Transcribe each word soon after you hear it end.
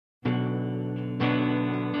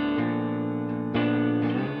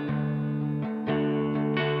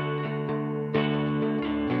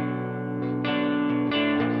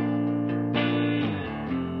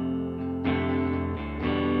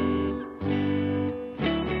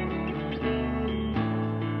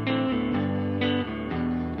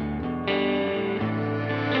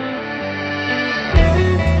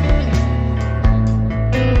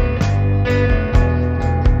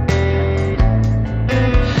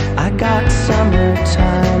got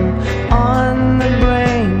summertime on the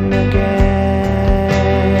brain again.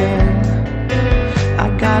 I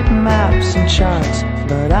got maps and charts,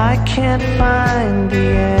 but I can't find the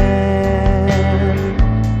end.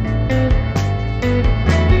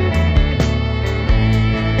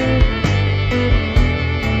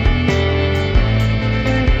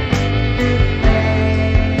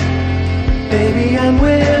 Baby, I'm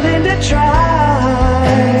willing to try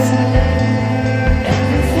everything.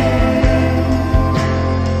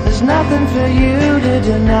 There's nothing for you to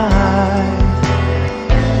deny.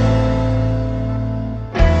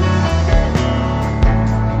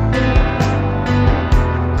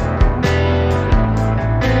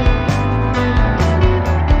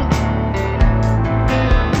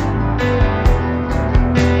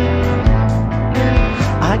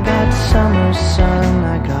 I got summer sun,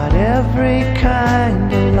 I got every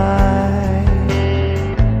kind of light.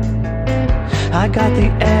 I got the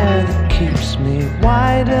air that keeps me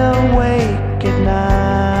wide awake at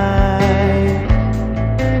night.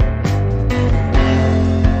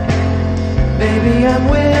 Baby, I'm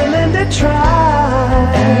willing to try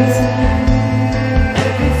everything.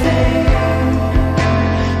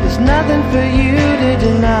 There's nothing for you to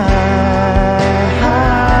deny.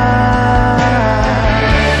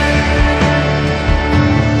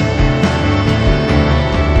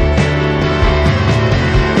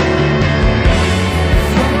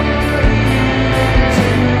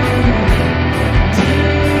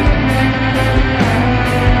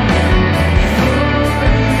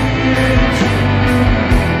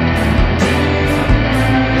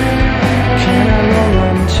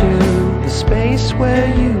 Where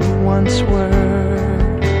you once were?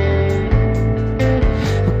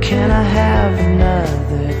 Or can I have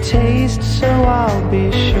another taste so I'll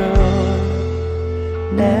be sure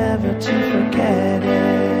never to forget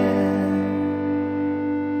it?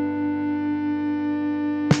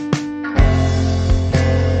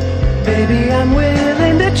 Baby, I'm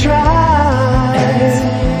willing to try